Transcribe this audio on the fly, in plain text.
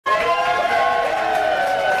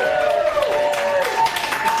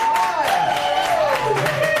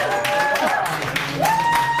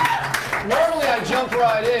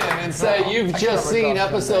and say, you've just seen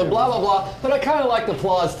episode blah, blah, blah, but I kind of like the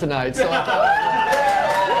applause tonight, so I thought...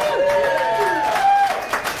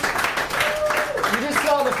 You just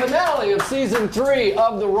saw the finale of season 3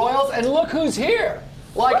 of The Royals, and look who's here.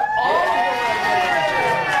 Like, all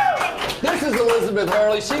this is Elizabeth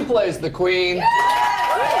Hurley. She plays the Queen.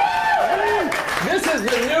 This is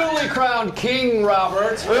the newly crowned King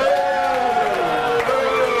Robert.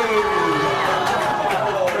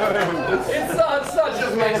 It's not such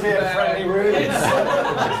a mixed bag. It's such a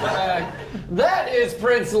mixed bag. That is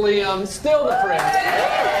Prince Liam, still the prince.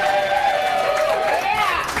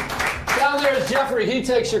 Down there is Jeffrey. He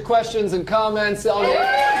takes your questions and comments.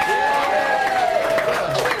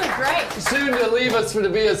 Soon to leave us to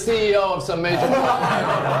be a CEO of some major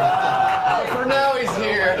company. For now, he's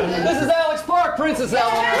here. This is Alex Park, Princess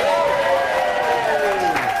Eleanor.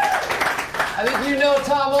 I think you know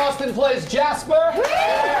Tom Austin plays Jasper.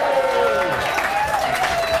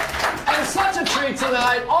 And such a treat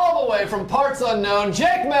tonight, all the way from parts unknown,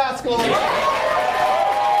 Jake Maskell. He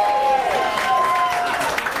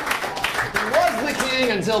was the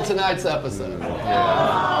king until tonight's episode.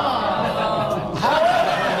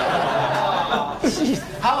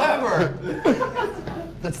 However,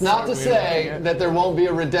 that's not to say that there won't be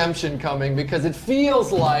a redemption coming, because it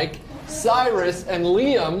feels like Cyrus and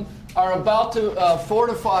Liam are about to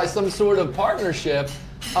fortify some sort of partnership.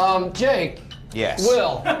 Jake. Yes.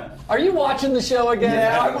 Will, are you watching the show again?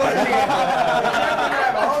 Yeah, I'm watching it.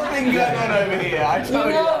 The whole thing going on over here. I tell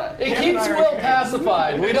you that. It keeps Will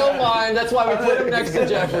pacified. We don't mind. That's why we put him next to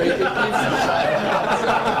Jeffrey. It keeps him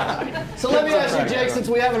pacified. So let me ask you, Jake, since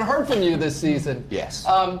we haven't heard from you this season. Yes.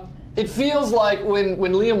 It feels like when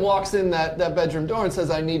Liam walks in that bedroom door and says,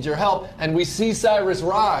 I need your help, and we see Cyrus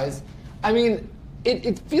rise, I mean,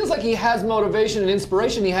 it feels like he has motivation and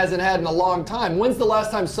inspiration he hasn't had in a long time. When's the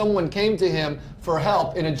last time someone came to him for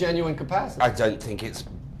help in a genuine capacity? I don't think it's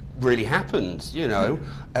really happened, you know.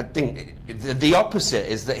 I think the opposite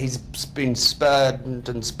is that he's been spurred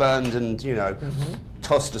and spurned and, you know,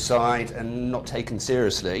 tossed aside and not taken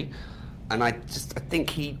seriously. And I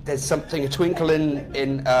think there's something, a twinkle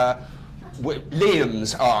in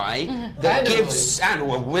Liam's eye that gives, and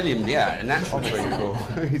well, William, yeah, a natural twinkle.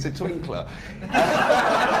 He's a twinkler.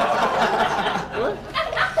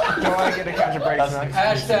 Do I get to catch a break tonight?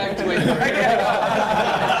 Hashtag twinkler. All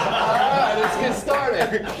right, let's get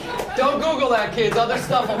started. Don't Google that, kids. Other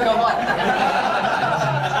stuff will come up.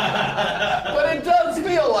 But it does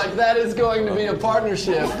feel like that is going to be a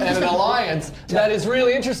partnership and an alliance that is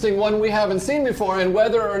really interesting, one we haven't seen before, and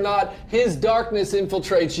whether or not his darkness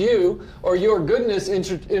infiltrates you or your goodness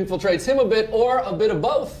infiltrates him a bit, or a bit of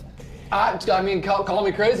both. I mean, call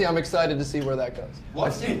me crazy. I'm excited to see where that goes.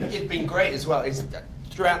 What's been great as well is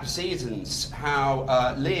throughout the seasons how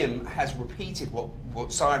Liam has repeated what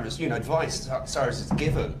Cyrus, you know, advice Cyrus has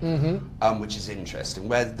given, which is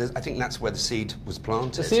interesting. I think that's where the seed was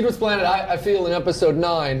planted. The seed was planted, I feel, in episode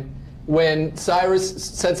 9, when Cyrus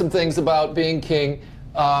said some things about being king.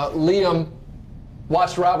 Liam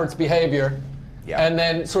watched Robert's behavior and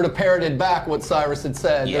then sort of parroted back what Cyrus had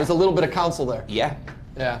said. There's a little bit of counsel there. Yeah.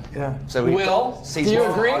 So Will, do you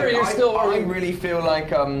agree, or you're still? I really feel like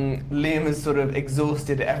Liam has sort of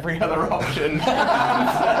exhausted every other option. So,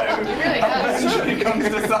 when it comes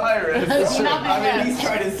to Cyrus, I mean, he's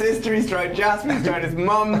tried his sister, he's tried Jasper, he's tried his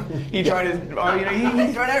mum, he tried his,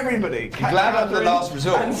 he's tried everybody. Glad I'm the last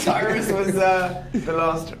resort. And Cyrus was the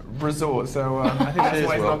last resort. So I think that's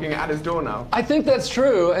why he's knocking at his door now. I think that's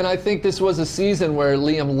true, and I think this was a season where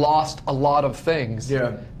Liam lost a lot of things.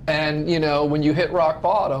 Yeah. And, you know, when you hit rock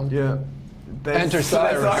bottom, enter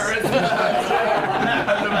Cyrus.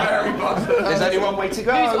 At the very bottom. There's only one way to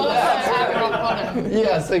go.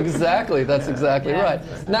 Yes, exactly. That's exactly right.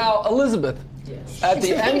 Now, Elizabeth, at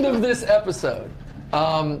the end of this episode,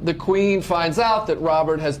 the Queen finds out that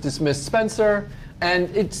Robert has dismissed Spencer, and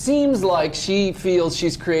it seems like she feels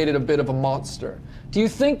she's created a bit of a monster. Do you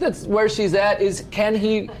think that's where she's at? Is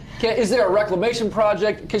there a reclamation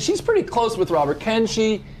project? Because she's pretty close with Robert. Can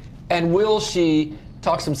she and will she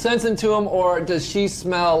talk some sense into him, or does she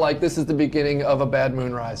smell like this is the beginning of a bad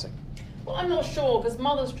moon rising? Well, I'm not sure, because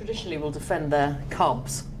mothers traditionally will defend their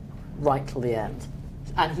cubs right till the end.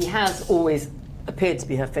 And he has always appeared to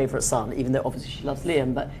be her favourite son, even though obviously she loves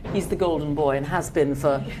Liam, but he's the golden boy and has been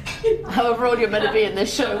for however old you're meant to be in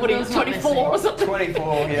this show. What, he was 24 or something?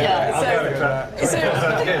 24, yeah. Absurd.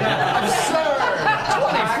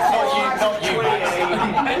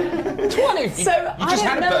 20. So You just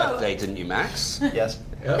had a birthday, didn't you, Max? Yes.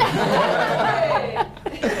 I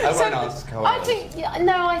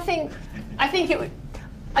think it would.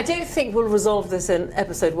 I don't think we'll resolve this in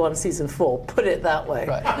episode 1, season 4. Put it that way.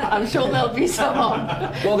 Right. I'm sure there'll be some.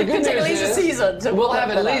 Well, the good It could take news at least is a season to we'll work have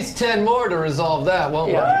at that out. least 10 more to resolve that, won't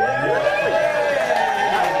we?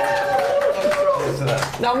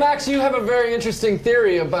 Now, Max, you have a very interesting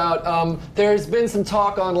theory about there's been some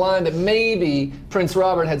talk online that maybe Prince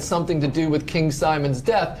Robert had something to do with King Simon's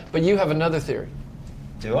death, but you have another theory.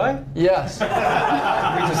 Do I? Yes. We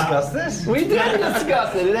discussed this? We did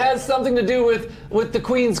discuss it. It has something to do with the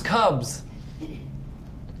Queen's cubs.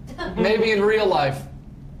 Maybe in real life.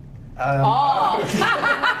 I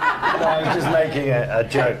was just making a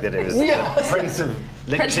joke that it was Yes. Prince of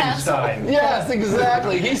Liechtenstein. Yes,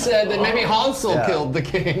 exactly. He said that maybe Hansel Yeah. killed the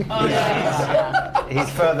king. He's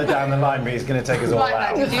further down the line, but he's going to take us all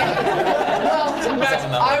out. Well, Max,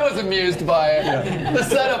 I was amused by it. The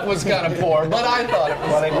setup was kind of poor, but I thought it was.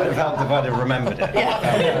 Well, it would have helped if I'd have remembered it.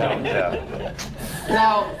 Yeah.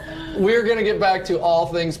 Now, we're going to get back to all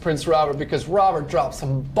things Prince Robert because Robert dropped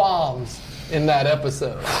some bombs in that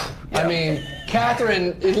episode. I mean,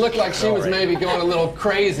 Catherine, it looked like she was maybe going a little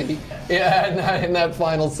crazy in that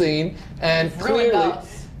final scene. And clearly,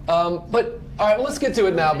 but all right, well, let's get to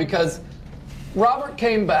it now because Robert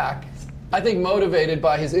came back, I think motivated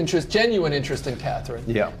by his genuine interest in Catherine.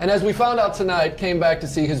 Yeah. And as we found out tonight, came back to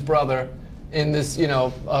see his brother in this,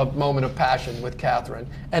 moment of passion with Catherine.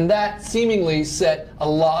 And that seemingly set a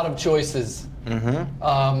lot of choices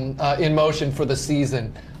in motion for the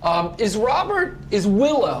season. Is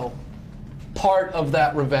Willow part of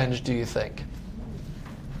that revenge, do you think?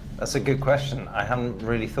 That's a good question. I haven't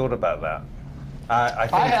really thought about that. I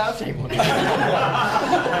think,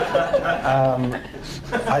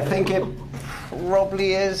 I think it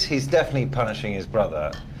probably is. He's definitely punishing his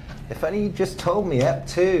brother. If only you just told me, Ep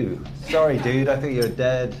 2. Sorry, dude, I thought you were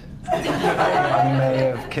dead. I may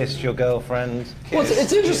have kissed your girlfriend. Well,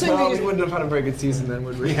 it's interesting Well, that we wouldn't have had a very good season then,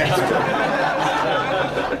 would we?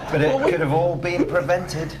 But it could have all been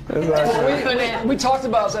prevented. we talked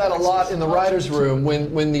about that a lot in the writers' room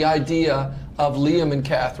when the idea of Liam and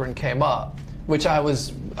Catherine came up, which I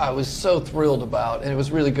was so thrilled about, and it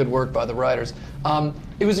was really good work by the writers.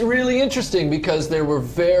 It was really interesting because there were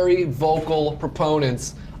very vocal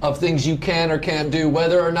proponents of things you can or can't do,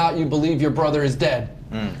 whether or not you believe your brother is dead.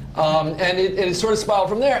 And it sort of spiraled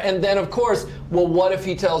from there. And then, of course, well, what if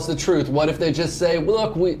he tells the truth? What if they just say,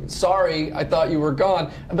 look, sorry, I thought you were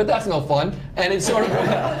gone. But that's no fun. And it sort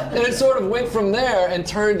of went from there and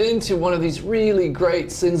turned into one of these really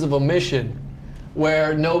great sins of omission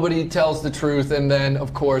where nobody tells the truth. And then,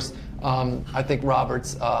 of course, I think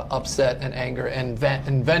Robert's upset and anger and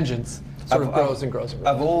vengeance sort of grows and grows and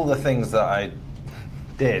grows. Of all the things that I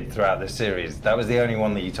did throughout this series, that was the only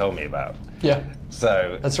one that you told me about. Yeah.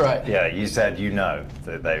 So that's right. Yeah, you said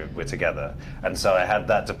that they were together, and so I had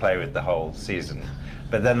that to play with the whole season.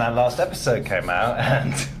 But then that last episode came out,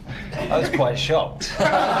 and I was quite shocked.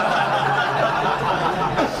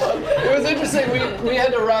 It was interesting. We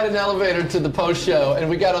had to ride an elevator to the post show, and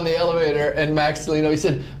we got on the elevator, and Max Delino, he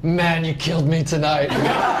said, "Man, you killed me tonight."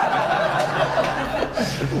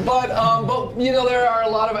 But there are a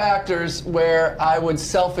lot of actors where I would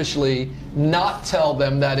selfishly not tell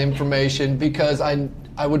them that information because I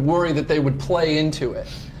would worry that they would play into it.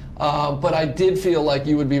 But I did feel like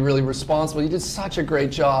you would be really responsible. You did such a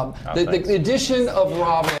great job. Oh, the addition of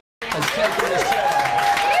Robin has taken the show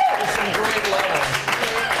to some great levels.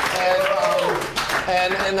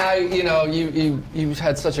 You've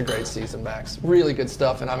had such a great season, Max. Really good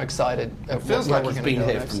stuff, and I'm excited. It feels like he's been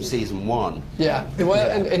here from season 1. Yeah. Well,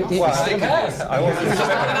 and he Well, still has.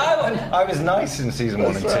 I was nice in season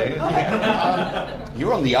 1 and 2.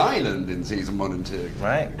 You're on the island in season 1 and 2.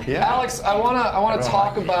 Right. Yeah. Alex, I want to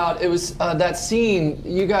talk about that scene.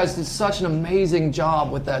 You guys did such an amazing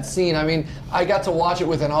job with that scene. I mean, I got to watch it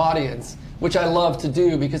with an audience, which I love to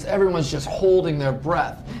do because everyone's just holding their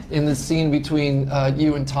breath in the scene between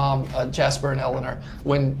you and Tom, Jasper and Eleanor,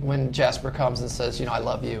 when Jasper comes and says, I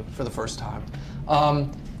love you for the first time.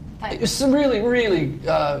 It's some really, really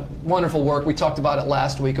wonderful work. We talked about it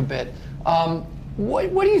last week a bit.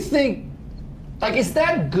 What do you think? Like, is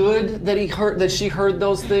that good that she heard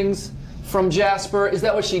those things from Jasper? Is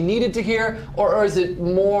that what she needed to hear, or is it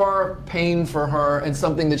more pain for her and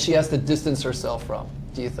something that she has to distance herself from?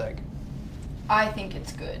 Do you think? I think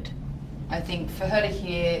it's good. I think for her to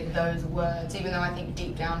hear those words, even though I think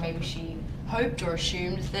deep down maybe she hoped or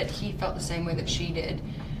assumed that he felt the same way that she did,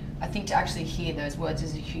 I think to actually hear those words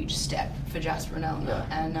is a huge step for Jasper and Eleanor.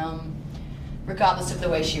 Yeah. And regardless of the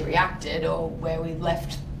way she reacted or where we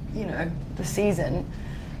left, the season,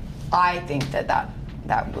 I think that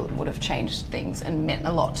would have changed things and meant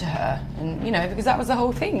a lot to her. And because that was the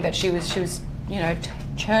whole thing, that she was you know,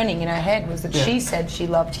 churning in her head was that she said she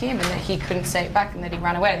loved him and that he couldn't say it back and that he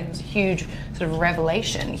ran away. I think it was a huge sort of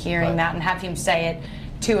revelation hearing that and have him say it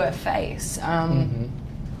to her face.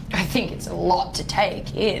 I think it's a lot to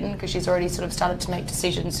take in because she's already sort of started to make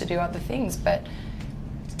decisions to do other things, but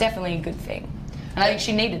it's definitely a good thing. And I think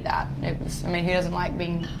she needed that. It was, I mean, who doesn't like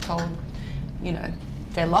being told, you know,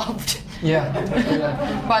 they're loved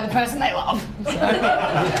by the person they love? So,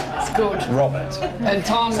 it's good. Robert. And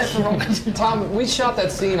Tom, Tom, we shot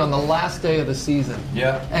that scene on the last day of the season.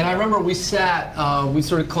 Yeah. And I remember we sat, we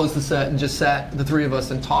sort of closed the set and just sat, the three of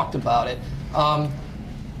us, and talked about it.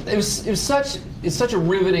 It's such a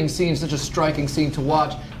riveting scene, such a striking scene to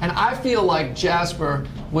watch, and I feel like Jasper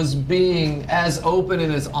was being as open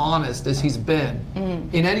and as honest as he's been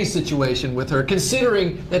in any situation with her,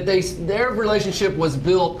 considering that their relationship was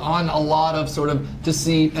built on a lot of sort of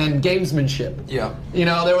deceit and gamesmanship. Yeah. You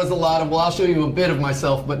know, there was a lot of, well, I'll show you a bit of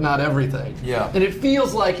myself, but not everything. Yeah. And it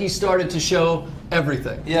feels like he started to show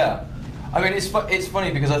everything. Yeah. I mean, it's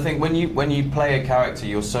funny because I think when you play a character,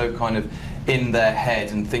 you're so kind of in their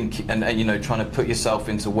head and think and you know, trying to put yourself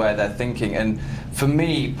into where they're thinking. And for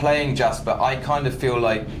me, playing Jasper, I kind of feel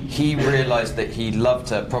like he realised that he loved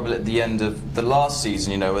her probably at the end of the last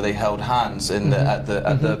season, you know, where they held hands in at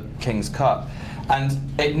the King's Cup. And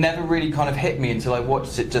it never really kind of hit me until I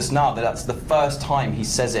watched it just now that that's the first time he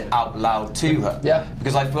says it out loud to her. Yeah.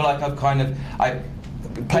 Because I feel like I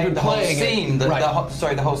played the whole scene,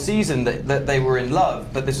 the whole season that they were in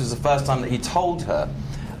love, but this was the first time that he told her.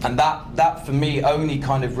 And that for me only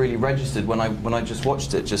kind of really registered when I just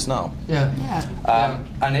watched it just now. Yeah.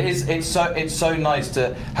 And it's so nice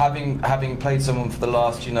to having played someone for the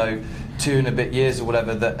last 2 and a bit years or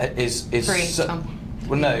whatever that is 3. so,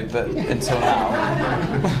 well, no, but until now.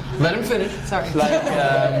 Let him finish. Sorry. Like,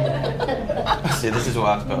 see, this is what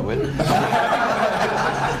I have to put with.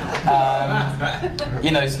 You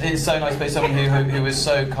know, it's so nice to play someone who was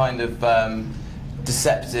so kind of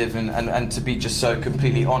deceptive and to be just so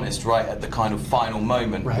completely honest right at the kind of final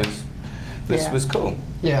moment was cool.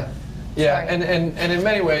 Yeah. Yeah, and in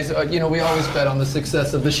many ways, we always bet on the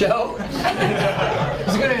success of the show.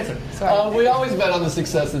 It's a good answer. We always bet on the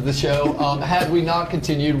success of the show. Had we not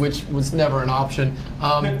continued, which was never an option,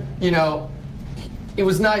 it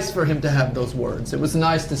was nice for him to have those words. It was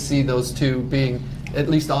nice to see those two being at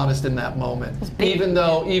least honest in that moment. Even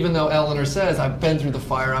though Eleanor says, "I've been through the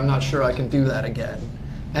fire. I'm not sure I can do that again."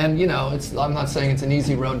 And I'm not saying it's an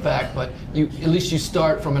easy road back, but at least you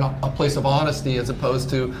start from a place of honesty as opposed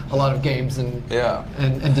to a lot of games and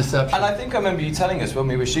deception. And I think I remember you telling us when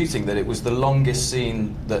we were shooting that it was the longest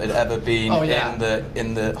scene that had ever been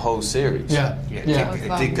in the whole series. Yeah, it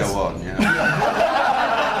did go on.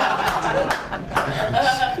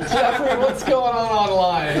 Jeffrey, what's going on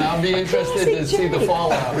online? I'll be interested to see the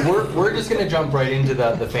fallout. We're just going to jump right into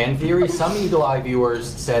the fan theory. Some Eagle Eye viewers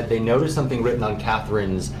said they noticed something written on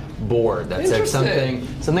Catherine's board that said something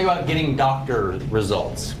about getting doctor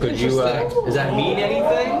results. Could you? Does that mean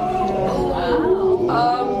anything?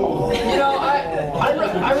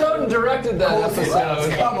 I wrote and directed that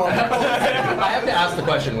episode. Come on. I have to ask the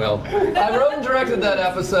question, Will. I wrote and directed that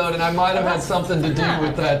episode, and I might have had something to do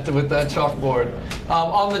with that chalkboard.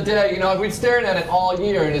 On the day, we've been staring at it all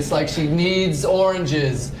year, and it's like she needs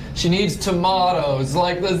oranges, she needs tomatoes,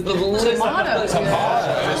 like the Tomatoes.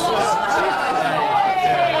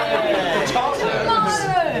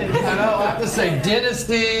 I have to say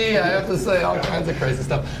dynasty, I have to say all kinds of crazy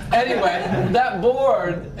stuff. Anyway, that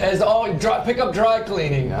board is all pick up dry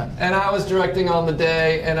cleaning, and I was directing on the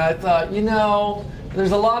day, and I thought,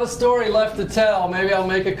 there's a lot of story left to tell. Maybe I'll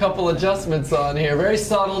make a couple adjustments on here. Very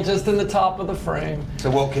subtle, just in the top of the frame. So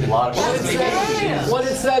what could what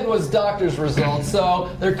it said was doctor's results. So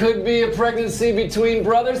there could be a pregnancy between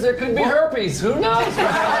brothers. There could be herpes. Who knows?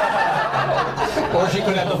 Or she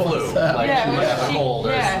could have the flu. She might have a cold.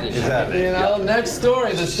 Next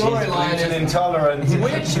story. The storyline is intolerant.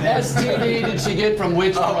 Which STD did she get from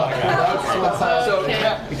which brother? So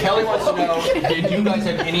Kelly wants to know: did you guys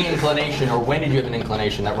have any inclination, or when did you have an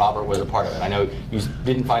inclination that Robert was a part of it? I know you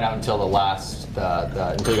didn't find out until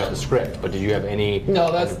until you got the script, but did you have any?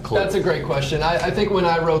 No, that's a great question. I think when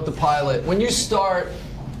I wrote the pilot, when you start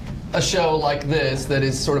a show like this that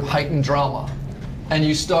is sort of heightened drama, and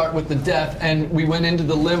you start with the death, and we went into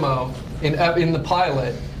the limo in the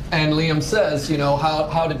pilot, and Liam says,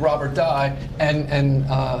 how did Robert die? And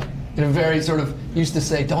in a very sort of used to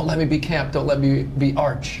say, don't let me be Camp, don't let me be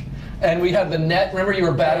Arch. And we had the net. Remember, you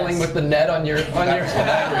were battling with the net on your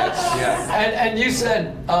and you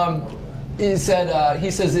said they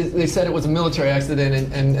said it was a military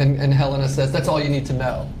accident, and Helena says that's all you need to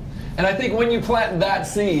know. And I think when you plant that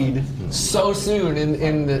seed so soon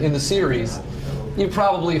in the series, you're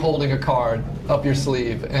probably holding a card up your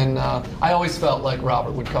sleeve. And I always felt like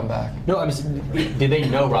Robert would come back. No, did they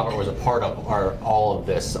know Robert was a part of all of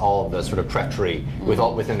the sort of treachery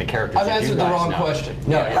within the characters? I've answered the wrong question.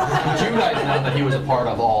 No, did you guys know that he was a part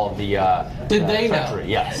of all of the Did they treachery? know?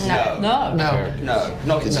 Yes. No. No,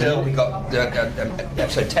 not until we got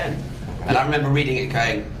episode 10. And I remember reading it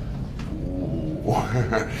going,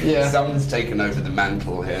 Yeah. someone's taken over the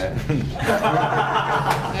mantle here.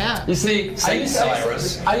 Yeah. You see,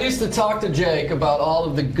 Cyrus. I used to talk to Jake about all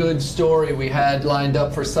of the good story we had lined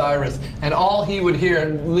up for Cyrus, and all he would hear,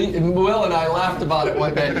 and Will and I laughed about it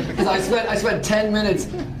one day, because I spent 10 minutes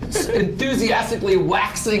enthusiastically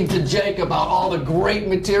waxing to Jake about all the great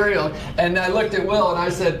material, and I looked at Will and I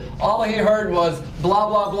said, all he heard was blah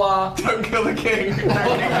blah blah. Don't kill the king. Oh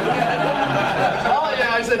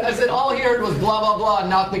yeah, I said all he heard was blah blah blah,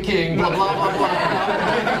 not the king. Blah blah blah blah.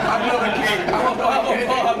 I'm not the king. Blah, blah,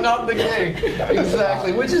 blah, I'm not the king.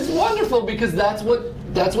 Exactly, which is wonderful because that's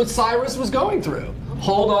what Cyrus was going through.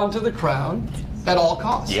 Hold on to the crown at all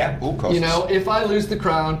costs. Yeah, all costs. You know, if I lose the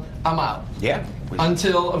crown, I'm out. Yeah.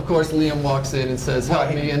 Until, of course, Liam walks in and says, "Help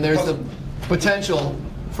Well, me," and there's the potential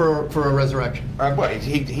for a resurrection. Well,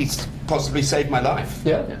 he's possibly saved my life.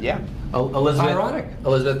 Yeah. Yeah. Elizabeth, Ironic.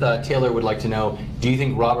 Elizabeth Taylor would like to know, do you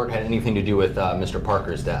think Robert had anything to do with Mr.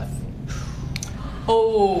 Parker's death?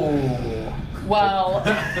 Oh, well.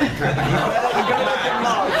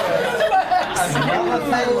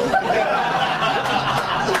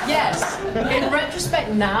 Yes. In retrospect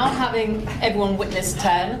now, having everyone witness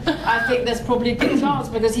 10, I think there's probably a good chance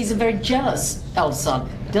because he's a very jealous elder son.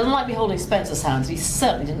 He doesn't like me holding Spencer's hands. He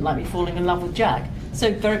certainly didn't like me falling in love with Jack.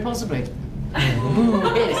 So very possibly.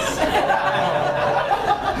 Yes.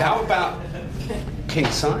 How about King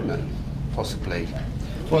Simon, possibly?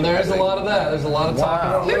 Well, there is a lot of that. There's a lot of talk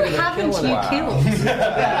about Who women haven't killing you it.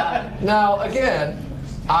 killed? Now, again,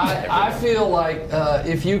 I feel like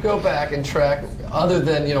if you go back and track, other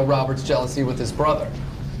than Robert's jealousy with his brother,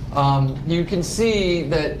 you can see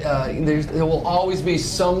that there will always be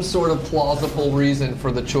some sort of plausible reason for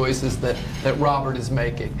the choices that Robert is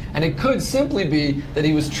making. And it could simply be that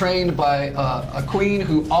he was trained by a queen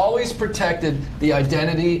who always protected the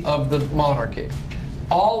identity of the monarchy.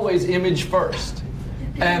 Always image first.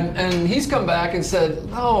 And he's come back and said,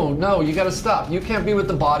 no, you got to stop. You can't be with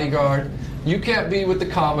the bodyguard. You can't be with the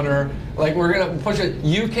commoner. Like, we're going to push it.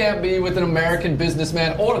 You can't be with an American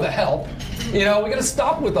businessman or the help. We got to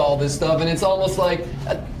stop with all this stuff. And it's almost like,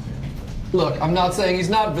 look, I'm not saying he's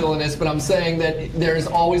not villainous, but I'm saying that there is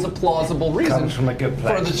always a plausible reason Comes from a good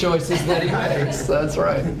place. for the choices that he makes. That's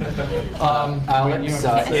right. Alex,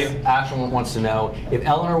 if Ashland wants to know, if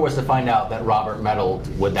Eleanor was to find out that Robert meddled,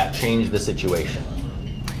 would that change the situation?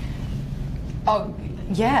 Oh,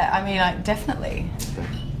 yeah. I mean, definitely.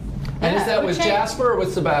 And is Yeah, that it would with change. Jasper or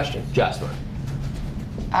with Sebastian? Jasper.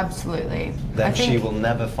 Absolutely. Then I think she will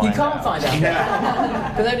never find You can't out. find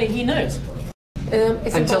out. Because only he knows.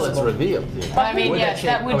 It's Until it's impossible. revealed. I mean, Would yes,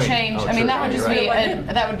 that would oh, wait. change. Oh, I mean, true. that would just You're be right.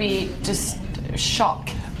 that would be just shock.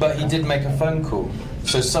 But he did make a phone call,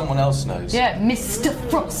 so someone else knows. Yeah, Mr.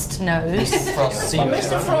 Frost knows. Frost Well, seems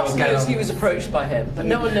Mr. Frost knows he was approached by him, but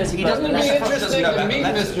no one knows he doesn't. It'd be interesting to meet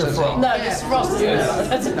Mr. Frost. No, Mr. Frost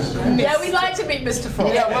is. Yeah, we'd like to meet Mr.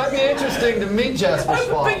 Frost. Yeah, it might be interesting to meet Jasper's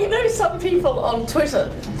Oh, but you father. know, some people on Twitter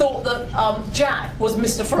thought that Jack was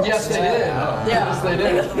Mr. Frost. Yes, they did. Yeah. Yes, they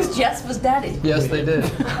did. It was Jasper's daddy. Yes, they did.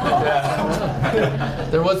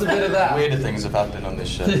 There was a bit of that. Weirder things have happened on this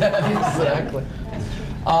show. Yeah, exactly.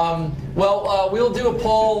 We'll do a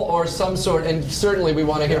poll or some sort, and certainly we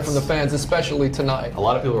want to hear from the fans, especially tonight. A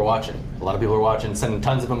lot of people are watching. A lot of people are watching, sending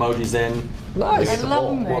tons of emojis in. Nice. I love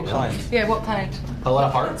them. What kind? Yeah, what kind? A lot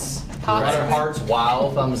of hearts. Hearts. Rather hearts,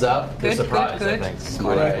 wow, thumbs up. Good Good, surprise, good, I good. think.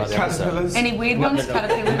 By the episode. Caterpillars. Any weird ones?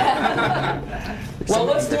 Caterpillar. Well,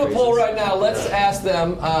 let's do a poll right now. Let's ask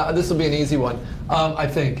them. This will be an easy one, I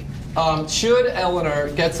think. Should Eleanor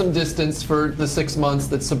get some distance for the 6 months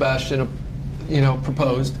that Sebastian,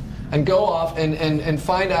 proposed, and go off and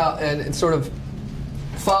find out and sort of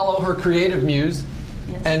follow her creative muse,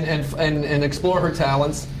 and explore her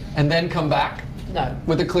talents, and then come back No.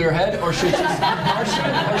 with a clear head, or should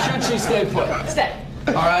she stay put? Stay.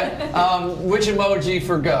 All right. Which emoji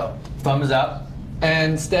for go? Thumbs up,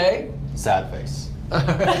 And stay. sad face.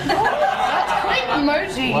 Quick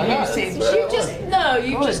emoji Why not?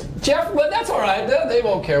 usage. Jeff, but that's all right. They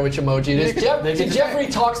won't care which emoji it is. Jeffrey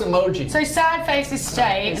talks emoji. So sad face is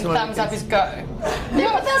stay and thumbs up is go. Yeah,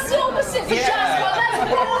 but that's the opposite for Jasper.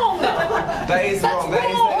 That's wrong. That is wrong. That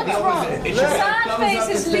is the opposite. It should be Sad thumbs face up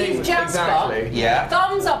is is leave Jasper. Exactly. Yeah.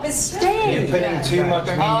 Thumbs up is stay. You're putting too much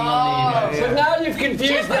meaning on the So now you've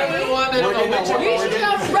confused everyone. You should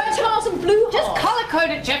have red heart and blue heart. Just color code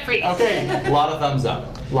it, Jeffrey. Okay, a lot of thumbs up.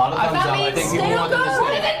 A lot of thumbs up. I think people want them to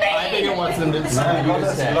What does it stay. mean? I think it wants them to email.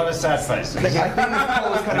 A stay. lot of sad faces. I think this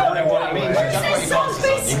poll is kind of know what I mean. Sad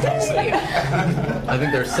face stay. I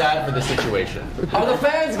think they're sad for the situation. Are the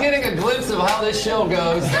fans getting a glimpse of how this show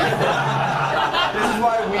goes? This is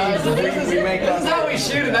why we make This is how we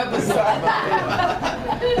shoot an episode.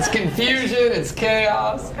 It's confusion, it's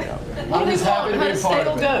chaos. I'm just happy to be a part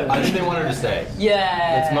of it. I think they want her to stay.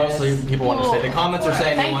 Yeah. It's mostly people want to stay. The comments are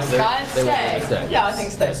saying they want Thanks, guys. they want her to stay. Yeah, I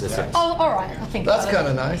think stay. Yes, yes, yes. Oh, all right. I think That's kind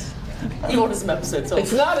of nice. You ordered some episodes.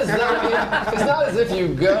 It's not as if you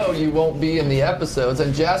go, you won't be in the episodes.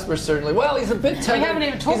 And Jasper certainly. Well, he's a bit tethered. haven't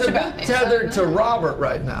even talked he's a about bit it, tethered so- to Robert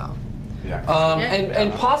right now. Yeah.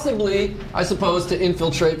 And possibly, I suppose, to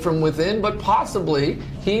infiltrate from within, but possibly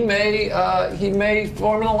he may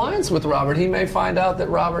form an alliance with Robert. He may find out that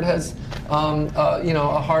Robert has,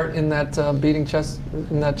 a heart in that beating chest of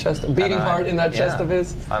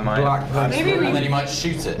his. I might. Maybe And then he might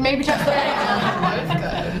shoot it. Maybe just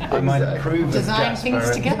I might prove design things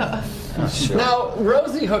Jasper. together. Now,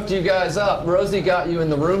 Rosie hooked you guys up. Rosie got you in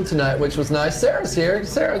the room tonight, which was nice. Sarah's here.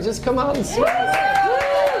 Sarah, just come out and see.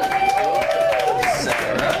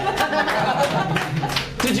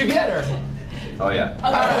 Did you get her? Oh yeah.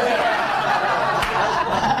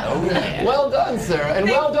 Well done, Sarah, and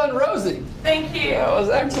well done, Rosie. Thank you. That was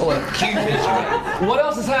excellent. What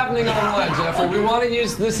else is happening online, Jeffrey? We want to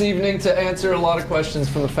use this evening to answer a lot of questions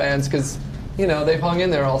from the fans because, they've hung in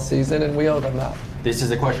there all season, and we owe them that. This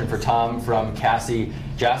is a question for Tom from Cassie.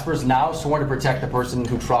 Jasper's now sworn to protect the person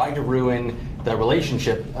who tried to ruin the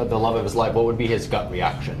relationship, the love of his life. What would be his gut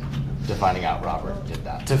reaction to finding out Robert did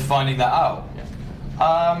that? To finding that out.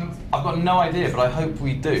 I've got no idea, but I hope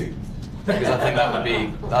we do, because I think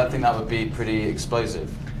that would be pretty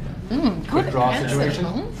explosive. Quick draw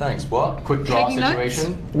situation. Thanks. What? Quick draw Taking notes?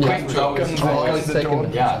 situation. Yeah. draw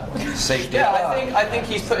with Yeah. Safety. Yeah, I think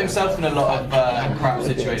he's put himself in a lot of crap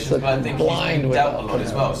situations, but I think he's Blind been dealt a without- lot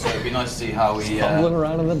as well. So it'd be nice to see how he. Fumbling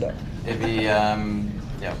around in the dark. It'd be yeah,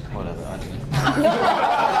 whatever. I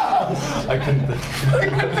don't know.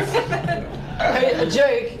 Hey,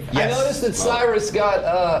 Jake, I Yes. noticed that Cyrus got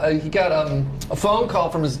a phone call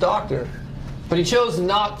from his doctor, but he chose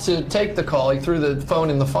not to take the call. He threw the phone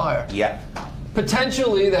in the fire. Yeah.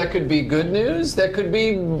 Potentially, that could be good news. That could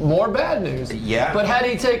be more bad news. Yeah. But had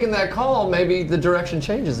he taken that call, maybe the direction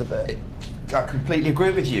changes a bit. I completely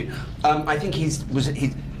agree with you. I think the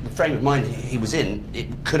frame of mind he was in, it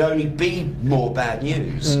could only be more bad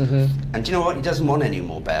news. Mm-hmm. And do you know what? He doesn't want any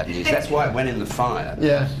more bad news. That's why it went in the fire.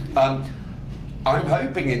 Yeah. I'm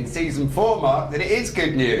hoping in season 4, Mark, that it is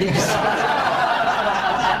good news.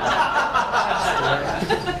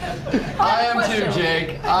 I am too,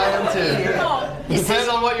 Jake. I am too. Depends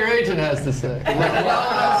on what your agent has to say.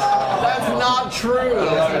 That's not true.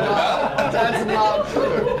 That's not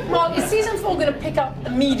true. Mark, is season 4 going to pick up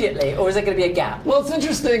immediately, or is there going to be a gap? Well, it's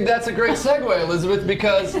interesting. That's a great segue, Elizabeth,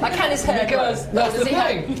 because Like, can his hair because grow? that's the Does he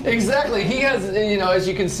thing. Exactly. He has, as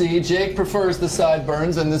you can see, Jake prefers the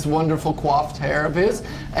sideburns and this wonderful coiffed hair of his,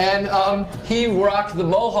 and he rocked the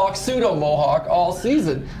mohawk, pseudo mohawk, all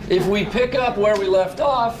season. If we pick up where we left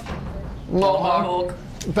off, mohawk,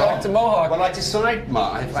 back to mohawk. Well, I decide,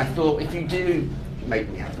 Mark, I thought if you do make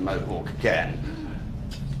me have the mohawk again,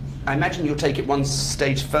 I imagine you'll take it one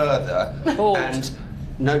stage further Bald. and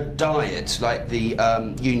no diet like the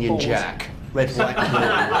Union Jack. Red, white, and blue.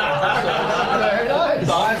 Very nice.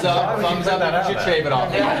 Thumbs up. You should shave it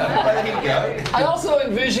off. There you go. I also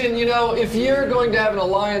envision, if you're going to have an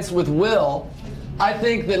alliance with Will, I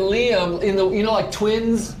think that Liam, like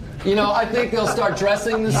twins, I think they'll start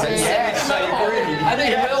dressing the same. Yes, I agree. I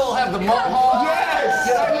think Will will have the mohawk. Yes!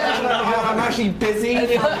 Did I mention I'm actually busy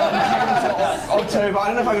October? I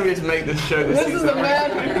don't know if I'm going to be able to make this show this This is season. a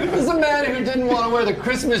man who didn't want to wear the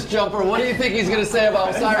Christmas jumper. What do you think he's going to say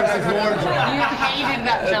about Cyrus's wardrobe? You hated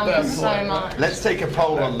that jumper so much. Let's take a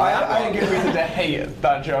poll on that. I had a good reason to hate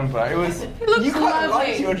that jumper. It was. looks You quite lovely.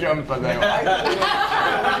 liked your jumper though.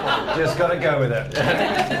 Just gotta go with it.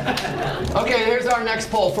 Okay, here's our next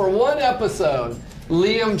poll. For one episode,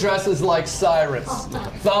 Liam dresses like Cyrus.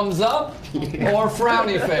 Thumbs up or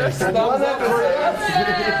frowny face? Thumbs up for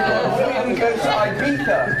us. William goes to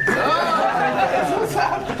Ibiza. What's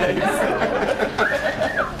happening?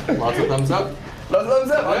 Lots of thumbs up.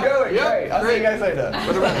 Thumbs up. I'm going. Yeah, Great. I'll see you guys later.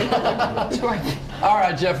 All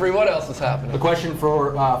right, Jeffrey, what else is A happening? question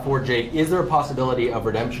for Jake: is there a possibility of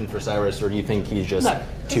redemption for Cyrus, or do you think he's just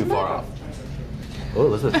too far off? Oh,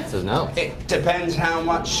 Elizabeth says no. It depends how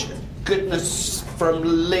much goodness from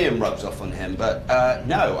Liam rubs off on him, but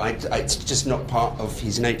no, it's just not part of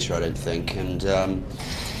his nature, I don't think. And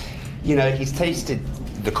you know, he's tasted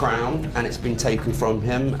the crown, and it's been taken from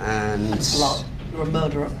him, and You're a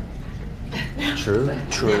murderer. True.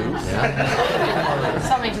 Yeah.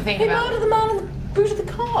 Something to think He about. murdered the man on the boot of the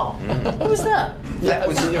car. Who was that? That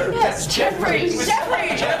was your. Yes, Jeffrey.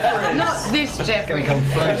 Not this Jeffrey.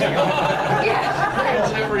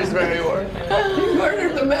 Jeffrey's very word. He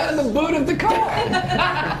murdered the man in the boot of the car.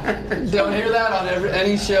 Don't hear that on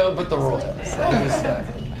any show but the Royals.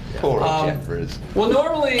 Poor old Jeffers. Well,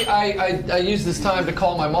 normally I use this time to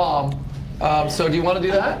call my mom. So do you want to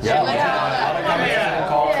do that? Yeah.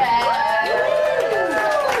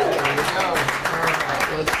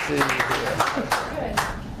 Let's see here.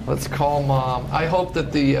 Let's call Mom. I hope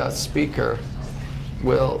that the speaker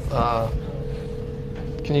will.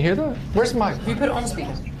 Can you hear that? Where's my? You put it on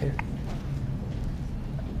speaker.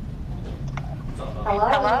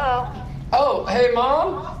 Hello? Oh, hey,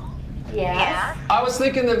 Mom. Yes? I was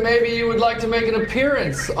thinking that maybe you would like to make an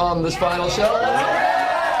appearance on this final show.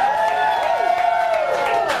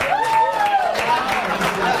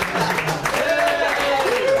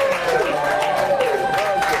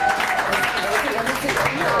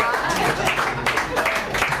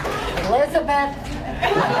 Elizabeth?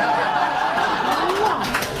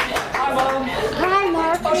 Hi, Mom. Hi,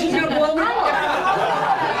 Mark. Oh, she's gonna blow me off.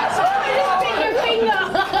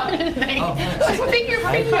 Stick your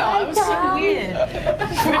finger. It was so weird.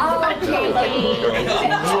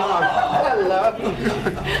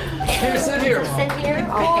 Here, sit here. Sit here?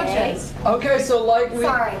 Okay. Okay, so like we.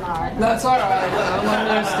 Sorry, Mark. That's all right.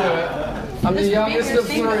 I'm used to it. I'm the youngest of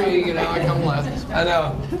three. You know, I come last. I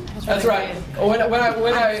know. That's right. When I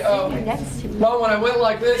Next to me. well, when I went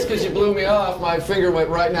like this because you blew me off, my finger went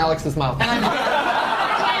right in Alex's mouth.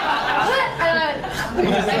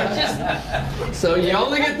 So you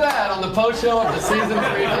only get that on the post show of the season 3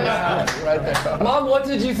 finale, right there. Mom, what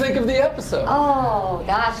did you think of the episode? Oh,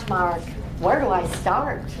 gosh, Mark. Where do I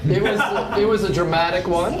start? It was a dramatic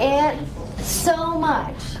one. So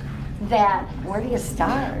much that, where do you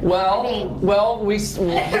start? Well, I mean,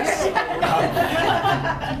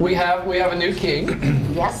 we have a new king.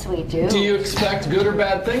 yes, we do. Do you expect good or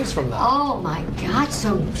bad things from that? Oh, my God,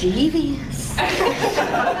 so devious.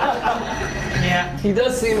 He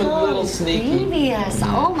does seem a little sneaky. Devious.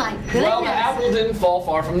 Oh, my goodness. Well, the apple didn't fall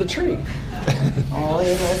far from the tree. Oh,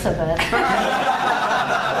 Elizabeth.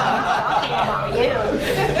 About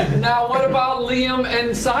you. Now, what about Liam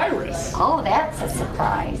and Cyrus? Oh, that's a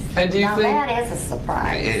surprise. And do you now think- that is a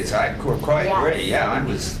surprise. It is. I quite Yes. agree. Yeah, I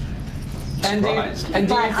was And do you surprised.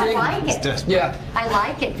 think? I like it. Yeah, I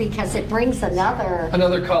like it because it brings another.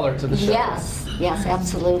 color to the show. Yes,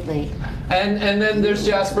 absolutely. And then there's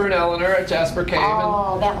Jasper and Eleanor at Jasper Cave.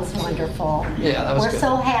 Oh, that was wonderful. Yeah, that was We're good.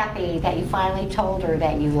 so happy that you finally told her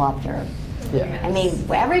that you loved her. Yeah. I mean,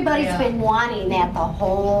 everybody's been wanting that the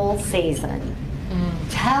whole season.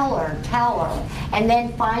 Tell her. And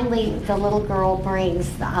then finally, the little girl brings.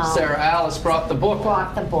 Sarah Alice brought the book.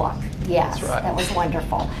 Brought the book. Yes, That's right. that was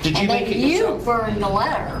wonderful. Did you and make then it you yourself? burned the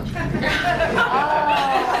letter.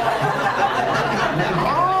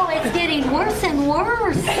 Oh, it's getting worse and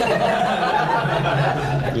worse.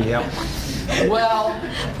 Yep. Well,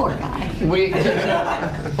 Poor guy.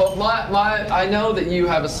 but I know that you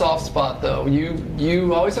have a soft spot though.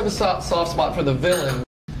 You always have a soft spot for the villain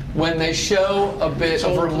when they show a bit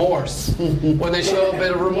of remorse. When they show a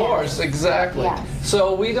bit of remorse, exactly. Yes.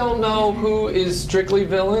 So we don't know who is strictly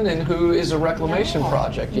villain and who is a reclamation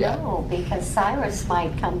project yet. No, because Cyrus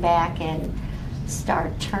might come back and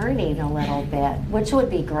start turning a little bit, which would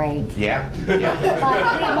be great. Yeah. But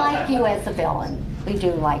we like you as a villain. We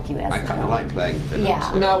do like you as I a kind of villain. like playing villains.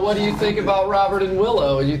 Yeah. Now, what do you think about Robert and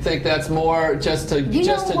Willow? You think that's more just to You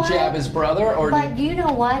know what? jab his brother, or But you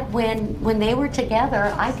know what? When they were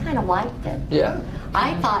together, I kind of liked it. yeah?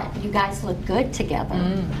 I thought you guys looked good together.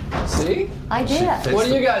 See? I did. What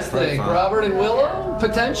do you guys think? Robert and Willow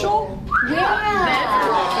potential?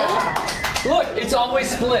 Yeah. Look, it's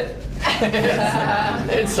always split.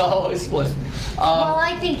 It's always split. Well,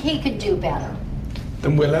 I think he could do better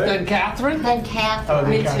Then Willow? Then Catherine? than Catherine. Oh, than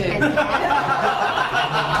Me too.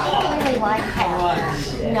 I really like Catherine.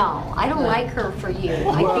 No, I don't like her for you.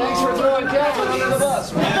 Thanks for throwing Catherine under the bus.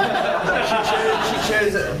 She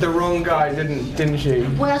chose the wrong guy, didn't she?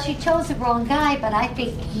 Well, she chose the wrong guy, but I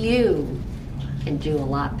think you can do a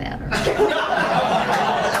lot better.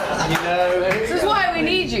 This is why we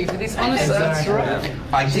need you for this honest. That's right.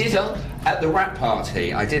 I did at the rap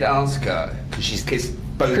party. I did ask her because she's kissed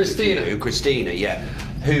both Christina. of you. Christina, yeah.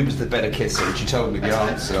 Who was the better kisser? And she told me the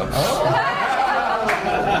answer.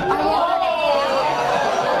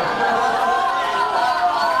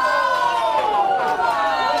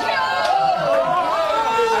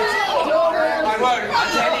 I won't. I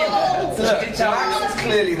tell you. She did tell Max is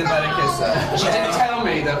clearly the better kisser. She did tell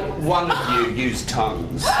me that one of you used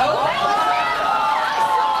tongues. You did.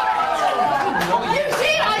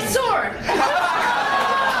 I saw it.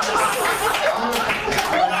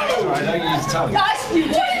 I don't use tongue. You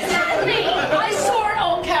did. What does that mean? I saw it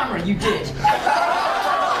on camera. You did.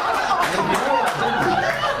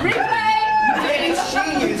 Replay. Maybe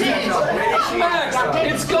she used her tongue. Maybe she Max,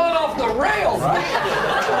 it's gone off the rails.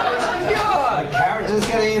 The character's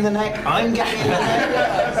getting in the neck. I'm getting in the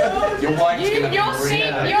neck. Your wife's gonna be You're really-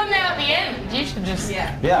 now at the end. You should just.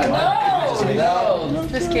 Yeah. Yeah. No.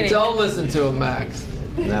 Just kidding. Don't listen to him, Max.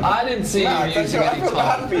 I didn't see you using I any feel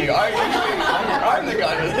bad tongue. for you. I'm the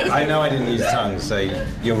guy with this. I know I didn't use tongue, so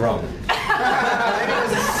you're wrong.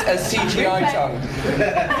 A CGI tongue.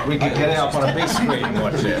 We could get it up on a big screen and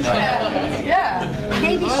watch it. Yeah.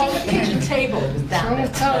 Maybe On the she kitchen table was down there.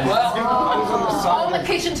 Well, On the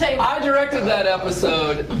kitchen table. I directed that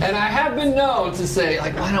episode, and I have been known to say,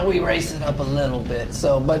 like, why don't we race it up a little bit?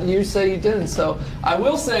 So, but you say you didn't. So, I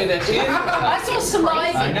will say that in I saw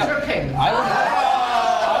saliva dripping.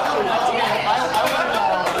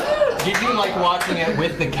 Did you like watching it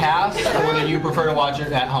with the cast, or do you prefer to watch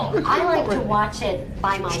it at home? I like to watch it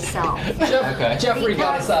by myself. Okay. Jeffrey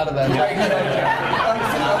got us out of that.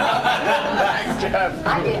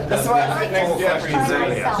 I do. That's why I sit next to Jeffrey and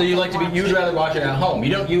Celia. So you like to be? You'd rather watch it at home.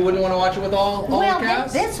 You wouldn't want to watch it with all Well, the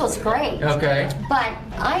cast? this was great. Okay. But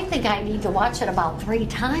I think I need to watch it about 3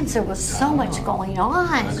 times. There was so much going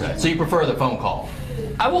on. So you prefer the phone call?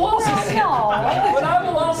 I will also say, No. but I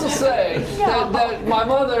will also say that my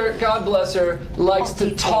mother, God bless her, likes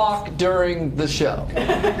to talk during the show.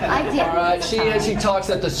 I did. All right, she talks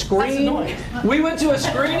at the screen. We went to a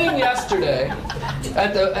screening yesterday.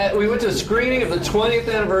 We went to a screening of the 20th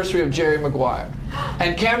anniversary of Jerry Maguire,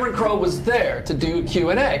 and Cameron Crowe was there to do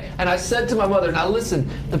Q&A. And I said to my mother, "Now listen,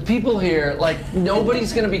 the people here, like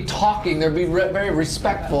nobody's going to be talking. They'll be very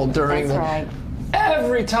respectful during That's the." right.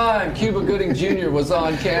 Every time Cuba Gooding Jr. was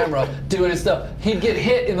on camera doing his stuff, he'd get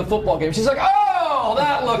hit in the football game. She's like, "Oh,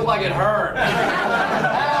 that looked like it hurt. Oh,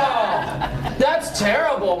 that's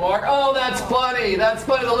terrible, Mark. Oh, that's funny. That's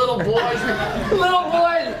funny." The little boy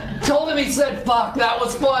told him he said fuck. That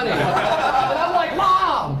was funny. And I'm like,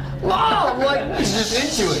 Mom, like She's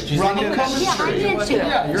just into it. She's Running into the it. Yeah, I'm into it.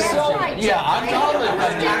 Yeah, you're That's so- right. yeah, I'm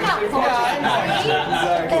Stand up for it.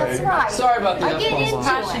 That's right. Sorry about the I get F-bomb. into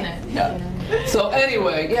Passionate. Yeah. So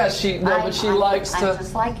anyway, yeah, but she likes I'm to.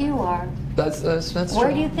 just like you are. That's Where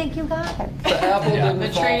true. do you think you got it? The apple didn't The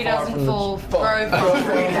fall tree far doesn't from fall. the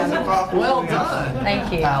Grow. Well done,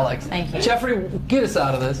 Thank you. Alex. Thank you. Jeffrey, get us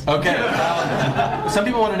out of this. Okay. Some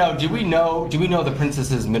people want to know. Do we know the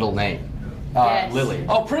princess's middle name? Yes. Lily.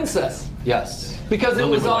 Oh, princess. Yes. Because it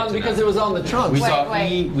Lily was would like on. to Because know. it was on the trunk. We saw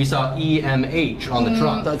EMH on the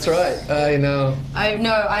trunk. That's right. I know. I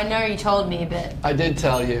know you told me, but I did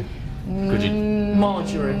tell you. Could you?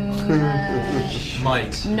 Marjorie.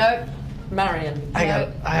 Mike. nope. Marion. I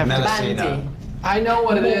have to. Melusina. I know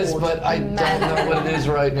what it is, but I don't know what it is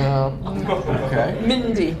right now. Okay.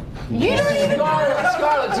 Mindy. You don't even know.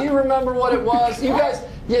 Scarlett, do you remember what it was? You guys,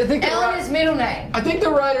 yeah, I think. Eleanor's middle name. I think the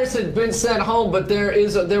writers had been sent home, but there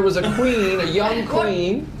was a queen, a young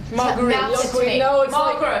queen. Margaret. Young queen. No, it's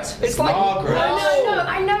Margaret. like it's like Margaret.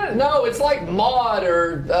 I know. No, it's like Maud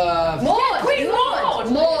or Maud. Queen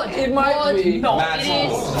Maud. Maud. It might be. No, Maud. it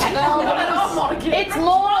is. No, It's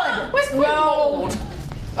Maud. Where's Queen no.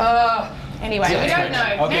 Maud? Anyway, we don't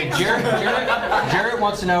know. Okay, Jarrett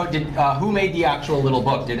wants to know: who made the actual little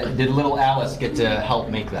book? Did little Alice get to help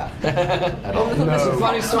make that at all? There's a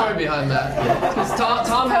funny story behind that. Because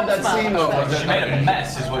Tom had that scene over. She made a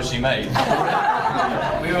mess, is what she made.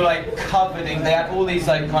 We were like covered in. They had all these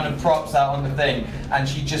like kind of props out on the thing, and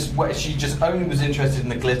she just only was interested in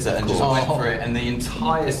the glitter and just went for it. And the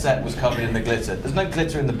entire set was covered in the glitter. There's no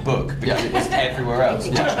glitter in the book because it was everywhere else.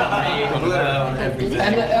 And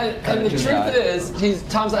the truth is,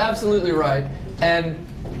 Tom's absolutely right. And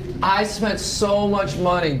I spent so much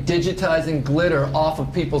money digitizing glitter off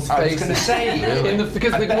of people's faces. I was going to say,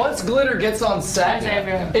 Because once glitter gets on set,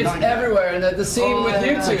 it's everywhere. And at the scene with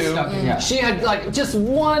you two, she had like just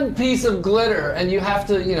one piece of glitter, and you have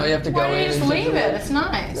to, you have to go in. Why don't you just leave it? It's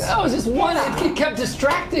nice. No, it was just one. It kept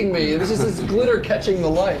distracting me. It was just this glitter catching the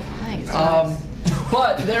light.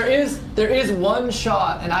 But there is one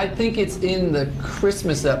shot, and I think it's in the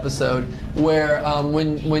Christmas episode where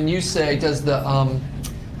when you say, does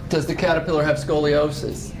the caterpillar have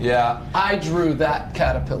scoliosis? Yeah. I drew that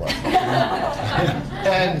caterpillar.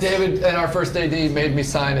 And David and our first AD made me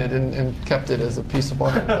sign it and kept it as a piece of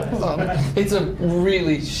art. It's a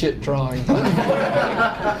really shit drawing. But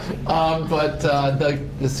the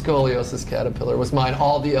scoliosis caterpillar was mine.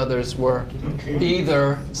 All the others were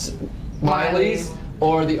either Miley's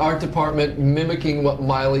or the art department mimicking what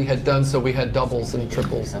Miley had done, so we had doubles and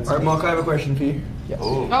triples. All right, Mark, I have a question for you. Yes.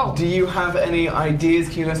 Oh. Do you have any ideas?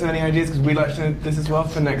 Can you let us know any ideas? Because we'd like to know this as well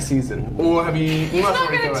for next season. Or have you... He's not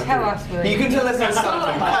going to tell us, William. You can tell us something. Come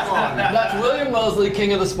on. That's William Mosley,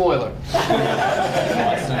 king of the spoiler. I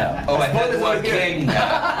heard the word king.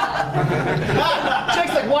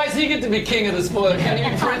 Jake's like, why does he get to be king of the spoiler? Can he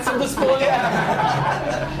be prince of the spoiler?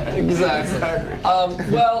 Exactly.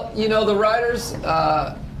 Well, the writers,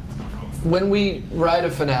 when we write a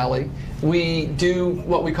finale, we do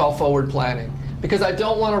what we call forward planning. Because I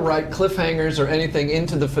don't want to write cliffhangers or anything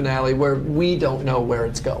into the finale where we don't know where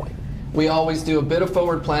it's going. We always do a bit of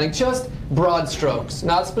forward planning, just broad strokes,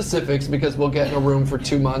 not specifics, because we'll get in a room for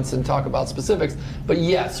 2 months and talk about specifics. But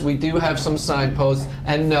yes, we do have some signposts,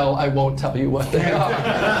 and no, I won't tell you what they are.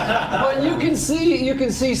 But you can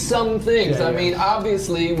see some things. I mean,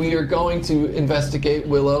 obviously, we are going to investigate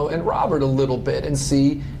Willow and Robert a little bit and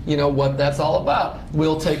see, what that's all about.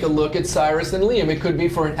 We'll take a look at Cyrus and Liam. It could be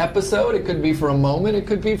for an episode, it could be for a moment, it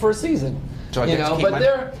could be for a season. So but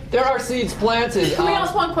there are seeds planted. Can we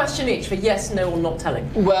ask one question each for yes, no, or not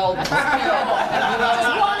telling? Well, Just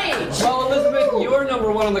one each. Well, Elizabeth, you're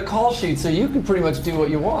number one on the call sheet, so you can pretty much do what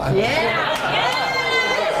you want. Yes!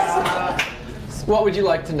 What would you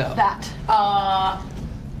like to know? That.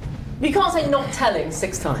 You can't say not telling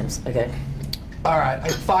 6 times, okay? All right,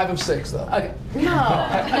 5 of 6 though. Okay. No.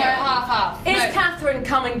 half. Is Catherine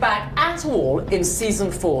coming back at all in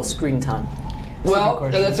season 4 screen time? Well,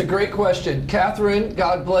 that's a great question. Catherine,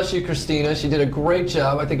 God bless you, Christina. She did a great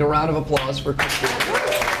job. I think a round of applause for Christina.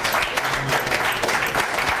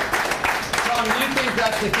 Tom, you think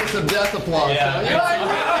that's the kiss of death applause? Yeah.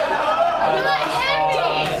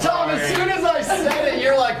 Tom, as soon as I said it,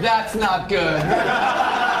 you're like, that's not good.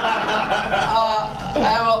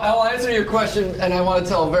 I'll answer your question, and I want to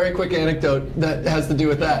tell a very quick anecdote that has to do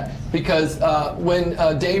with that. Because when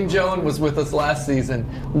Dame Joan was with us last season,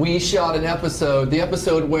 we shot an episode, the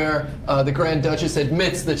episode where the Grand Duchess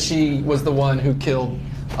admits that she was the one who killed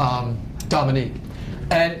Dominique.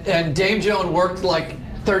 And Dame Joan worked like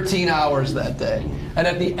 13 hours that day. And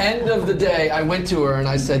at the end of the day, I went to her and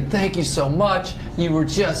I said, thank you so much. You were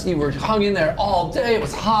hung in there all day. It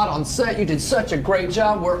was hot on set. You did such a great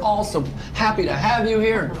job. We're all so happy to have you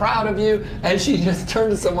here and proud of you. And she just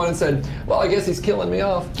turned to someone and said, well, I guess he's killing me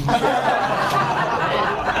off. So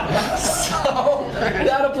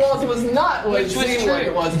that applause was not what it seemed like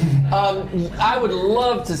it was. I would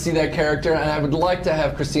love to see that character, and I would like to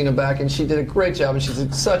have Christina back, and she did a great job, and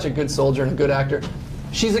she's such a good soldier and a good actor.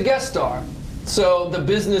 She's a guest star. So the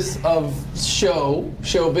business of show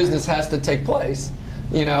business has to take place.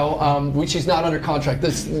 She's not under contract.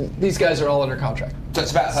 These guys are all under contract. So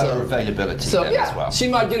it's about her availability so then as well. She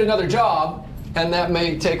might get another job, and that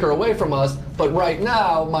may take her away from us. But right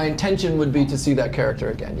now, my intention would be to see that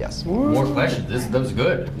character again. Yes. More questions. That was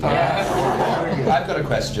good. I've got a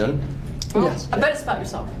question. Yes. I bet it's about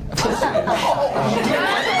yourself.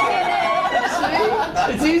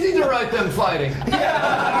 It's easy to write them fighting.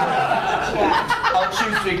 I'll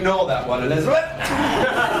choose to ignore that one, Elizabeth.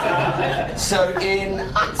 So in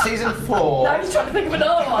season 4... Now he's trying to think of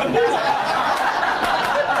another one.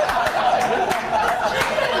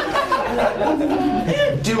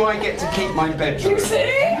 Do I get to keep my bedroom? You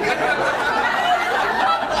see?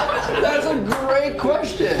 That's a great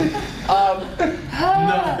question.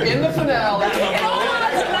 In the finale,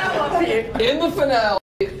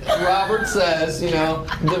 Robert says,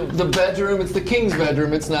 the bedroom, it's the king's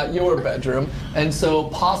bedroom, it's not your bedroom. And so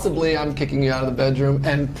possibly I'm kicking you out of the bedroom,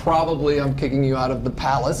 and probably I'm kicking you out of the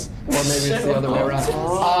palace, or maybe it's the other way around.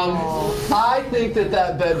 I think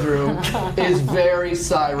that bedroom is very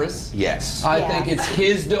Cyrus. Yes. I think it's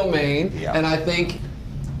his domain, and I think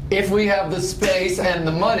if we have the space and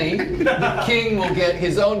the money, the king will get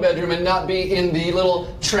his own bedroom and not be in the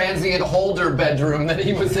little transient holder bedroom that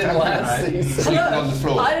he was in last season. Sleeping on the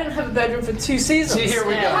floor. I didn't have a bedroom for 2 seasons. See, here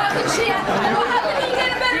we go. How did he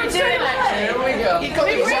get a bedroom straight away? Here we go. He got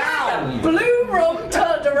the round. Blue room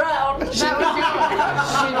turned around. That was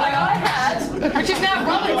yours. Like I had, which is now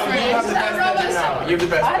Robert's room. You have the best bedroom now. You have the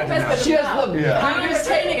best I had bedroom best now. She has the I'm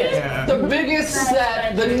retaining it. the biggest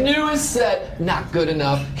set, the newest set, not good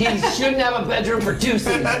enough. He shouldn't have a bedroom for 2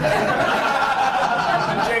 seasons. And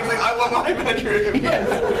Jake's like, I want my bedroom.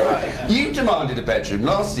 You demanded a bedroom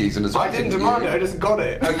last season as well. I didn't demand it, I just got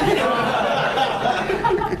it.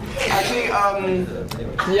 Actually,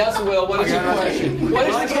 Yes, Will. What is your question? What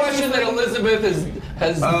is the question that Elizabeth has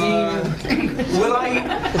deemed? will I mean,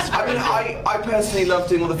 I personally love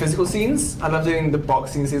doing all the physical scenes. I love doing the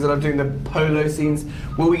boxing scenes. I love doing the polo scenes.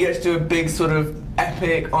 Will we get to do a big sort of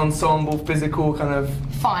epic ensemble physical kind of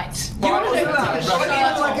fight. I don't want to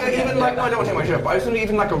take my shirt off. I just want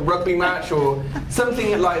even like a rugby match or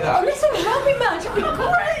something like that. Oh, listen, rugby match would be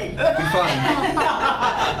great. It'd be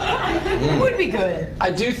fun. Would be good.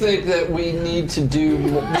 I do think that we need to do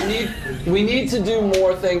we need to do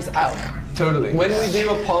more things out. Totally. When we do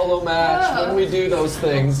a polo match, when we do those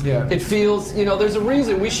things, it feels, there's a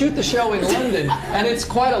reason. We shoot the show in London, and it's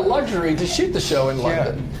quite a luxury to shoot the show in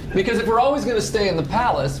London. Because if we're always going to stay in the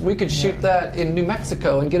Palace, we could shoot that in New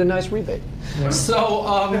Mexico and get a nice rebate. So,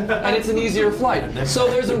 and it's an easier flight. So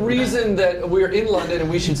there's a reason that we're in London and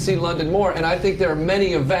we should see London more, and I think there are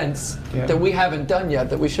many events that we haven't done yet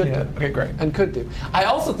that we should do. Okay, great. And could do. I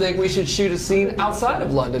also think we should shoot a scene outside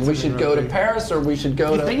of London. We should go to Paris, or we should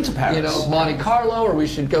go to, been to Paris. Monte Carlo, or we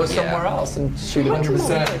should go somewhere else and shoot it.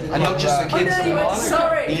 100%. And not just the kids. Oh, no, you went,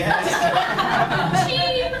 sorry.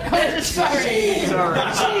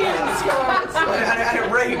 And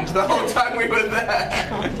it rained the whole time we were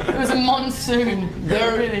there. It was a monsoon.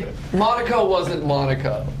 Monaco wasn't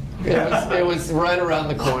Monaco. It was right around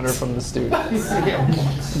the corner from the studios.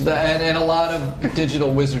 And a lot of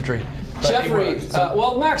digital wizardry. Jeffrey,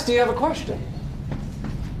 well, Max, do you have a question?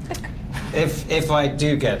 If I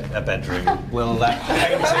do get a bedroom, will that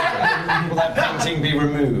painting be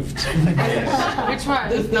removed? Which one?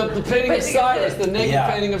 The painting of Cyrus, the naked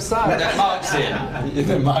painting of Cyrus. That marks in.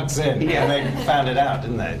 The marks in. Yeah. And they found it out,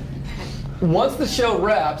 didn't they? Once the show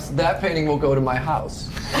wraps, that painting will go to my house.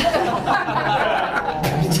 Come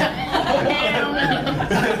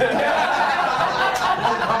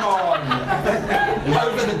on.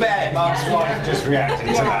 Over the bed. Mark's wife just reacted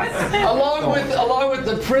to that. Along with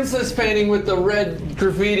the princess painting with the red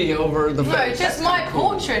graffiti over the No, face. just my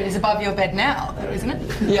portrait is above your bed now, though, isn't it?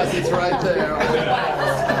 Yes, it's right there.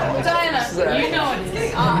 Diana, you know it is.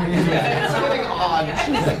 It's getting odd.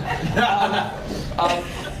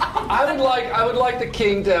 I would like the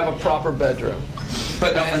king to have a proper bedroom.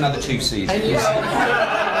 But not for another 2 seasons. And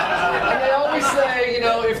and they always say,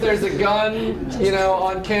 if there's a gun,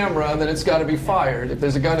 on camera, then it's got to be fired. If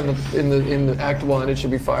there's a gun in the Act 1, it should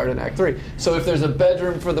be fired in Act 3. So if there's a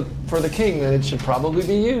bedroom for the king, then it should probably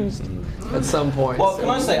be used at some point. Well, can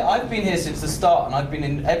I say, I've been here since the start, and I've been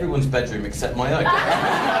in everyone's bedroom except my own.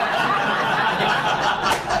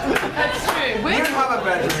 That's true. You don't have a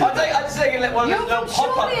bedroom. I'd say one of those little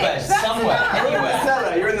pop-up beds somewhere,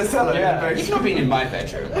 anywhere. You're in the cellar. You've not been in my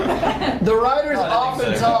bedroom. The writers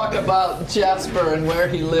often talk about Jasper and where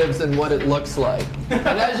he lives and what it looks like. And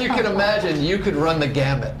as you can imagine, you could run the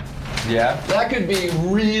gamut. Yeah. That could be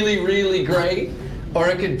really, really great, or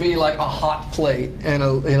it could be like a hot plate in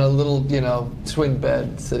a little, twin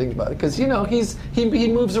bed sitting by it. Because he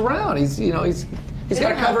moves around. He's got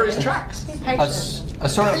to cover his tracks. A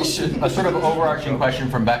sort of overarching question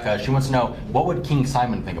from Becca. She wants to know, what would King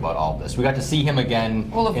Simon think about all of this? We got to see him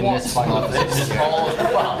again in this final episode. Just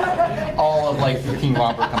all of like King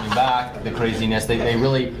Robert coming back, the craziness. They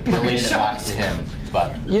really related it back to him.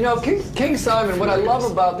 But King Simon. What I love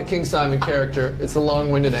about the King Simon character, it's a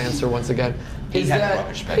long-winded answer once again, is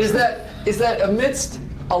that amidst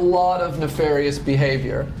a lot of nefarious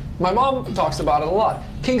behavior. My mom talks about it a lot.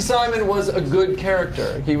 King Simon was a good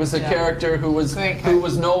character. He was a character who was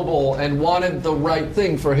noble and wanted the right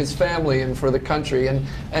thing for his family and for the country. And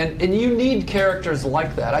you need characters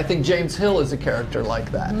like that. I think James Hill is a character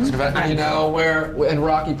like that. And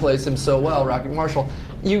Rocky plays him so well, Rocky Marshall.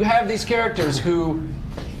 You have these characters who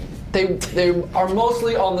they are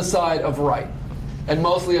mostly on the side of right and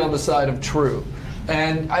mostly on the side of true.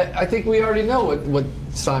 And I think we already know what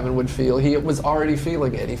Simon would feel. He was already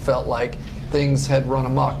feeling it. He felt like things had run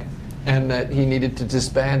amok and that he needed to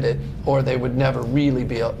disband it, or they would never really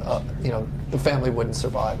be the family wouldn't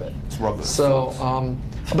survive it. It's Robert. So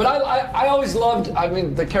But I always loved, I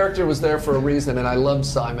mean, the character was there for a reason, and I loved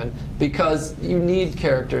Simon because you need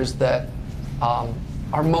characters that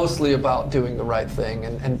are mostly about doing the right thing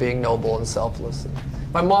and being noble and selfless.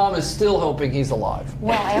 My mom is still hoping he's alive.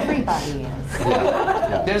 Well, everybody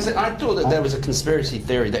is. I thought that there was a conspiracy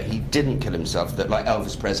theory that he didn't kill himself, that like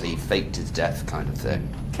Elvis Presley faked his death kind of thing.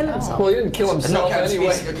 Kill himself. Well, he didn't kill himself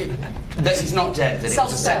anyway. That he's not dead, that it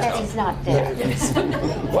was a That setup. he's not dead.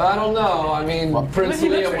 Well, I don't know. I mean, Prince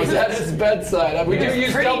Liam was at his bedside. We do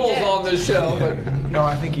use doubles on this show, but... No,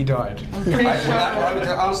 I think he died. I was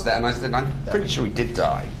asked that, and I said, I'm pretty sure he did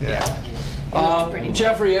die. Yeah.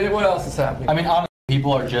 Jeffrey, what else is happening? I mean, honestly,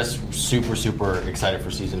 people are just super, super excited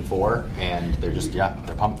for season 4, and they're just,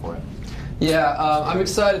 they're pumped for it. Yeah, I'm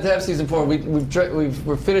excited to have season 4.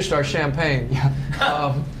 We've finished our champagne.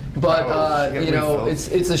 But you know, it's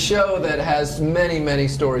a show that has many, many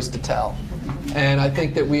stories to tell, and I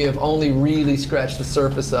think that we have only really scratched the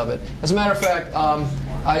surface of it. As a matter of fact,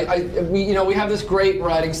 we have this great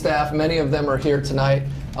writing staff. Many of them are here tonight.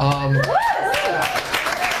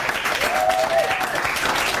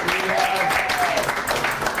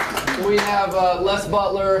 We have Les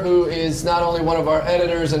Butler, who is not only one of our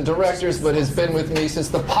editors and directors, but has been with me since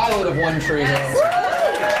the pilot of One Tree Hill. We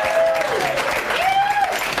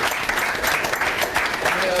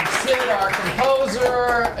have Sid, our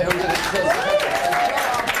composer, who did a job.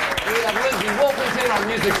 We have Lindsay Wolfington, our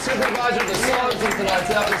music supervisor, the songs in tonight's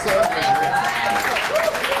episode.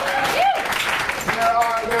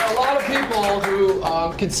 There are a lot of people who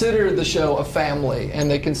consider the show a family, and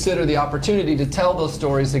they consider the opportunity to tell those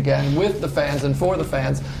stories again with the fans and for the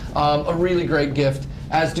fans a really great gift,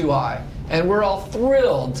 as do I. And we're all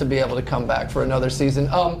thrilled to be able to come back for another season.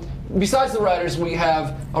 Besides the writers, we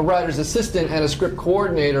have a writer's assistant and a script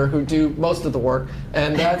coordinator who do most of the work,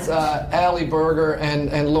 and that's Allie Berger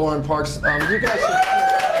and Lauren Parks. You guys should...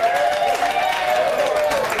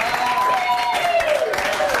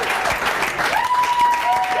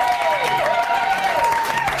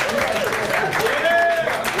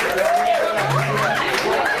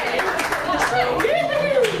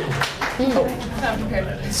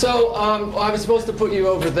 So I was supposed to put you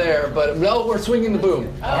over there, but no, we're swinging the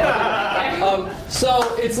boom.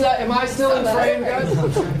 So it's not. Am I still in frame, guys?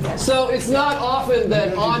 So it's not often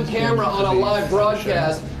that on camera on a live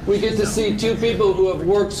broadcast we get to see two people who have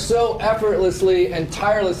worked so effortlessly and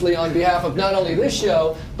tirelessly on behalf of not only this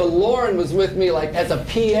show, but Lauren was with me like as a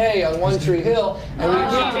PA on One Tree Hill,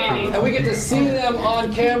 and we get to see them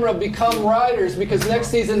on camera become writers, because next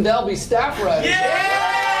season they'll be staff writers. Yeah!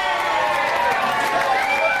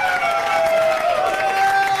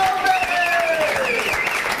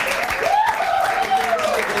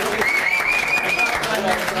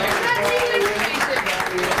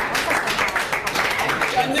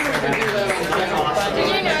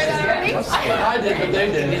 I did, but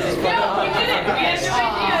they didn't.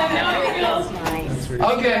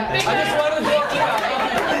 Okay, I just wanted to talk about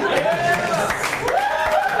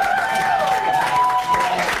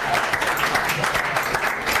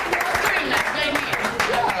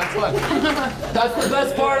That's the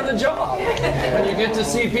best part of the job. When you get to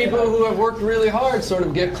see people who have worked really hard sort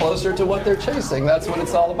of get closer to what they're chasing. That's what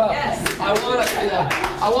it's all about. Yes.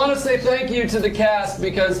 I want to say thank you to the cast,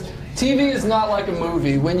 because TV is not like a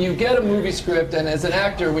movie. When you get a movie script, and as an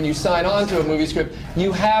actor, when you sign on to a movie script,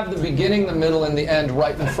 you have the beginning, the middle, and the end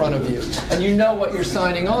right in front of you. And you know what you're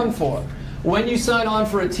signing on for. When you sign on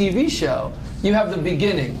for a TV show, you have the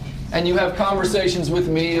beginning, and you have conversations with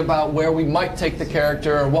me about where we might take the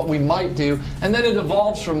character or what we might do, and then it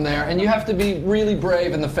evolves from there, and you have to be really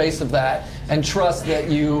brave in the face of that and trust that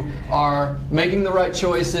you are making the right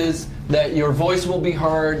choices, that your voice will be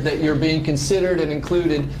heard, that you're being considered and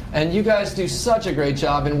included, and you guys do such a great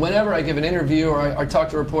job. And whenever I give an interview or I talk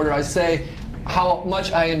to a reporter, I say how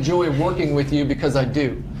much I enjoy working with you, because I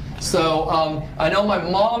do. So I know my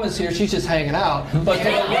mom is here, she's just hanging out, but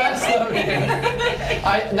for the rest of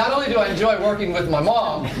it, not only do I enjoy working with my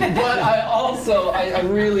mom, but I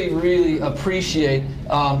really, really appreciate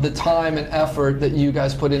the time and effort that you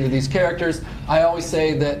guys put into these characters. I always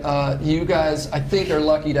say that you guys, I think, are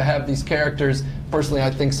lucky to have these characters. Personally,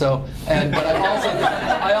 I think so. But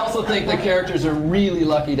I also think the characters are really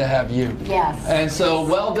lucky to have you. Yes. And so,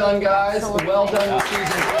 well done, guys. Absolutely. Well done with season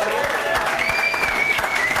 4.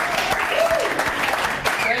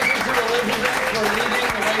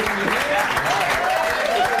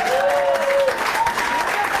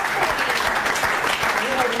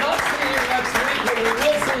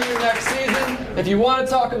 If you want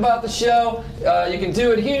to talk about the show, you can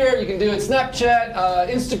do it here. You can do it Snapchat,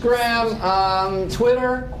 Instagram,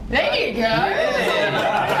 Twitter. There you go.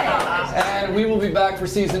 And we will be back for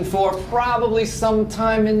season 4 probably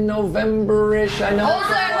sometime in November-ish. I know. Also,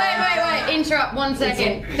 wait. Interrupt 1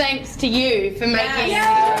 second. Thanks to you for making.